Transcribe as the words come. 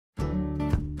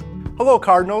Hello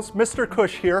Cardinals, Mr.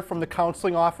 Cush here from the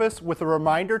counseling office with a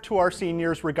reminder to our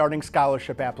seniors regarding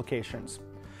scholarship applications.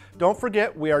 Don't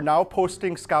forget, we are now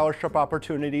posting scholarship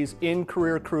opportunities in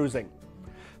Career Cruising.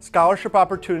 Scholarship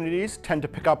opportunities tend to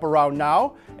pick up around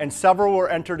now, and several were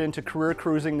entered into Career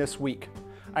Cruising this week.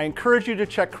 I encourage you to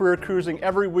check Career Cruising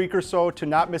every week or so to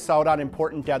not miss out on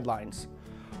important deadlines.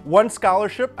 One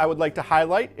scholarship I would like to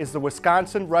highlight is the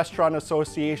Wisconsin Restaurant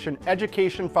Association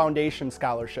Education Foundation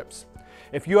scholarships.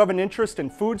 If you have an interest in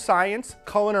food science,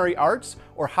 culinary arts,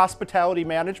 or hospitality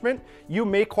management, you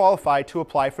may qualify to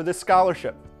apply for this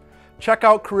scholarship. Check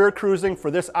out Career Cruising for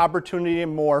this opportunity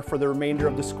and more for the remainder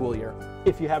of the school year.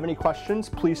 If you have any questions,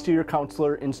 please see your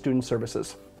counselor in Student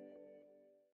Services.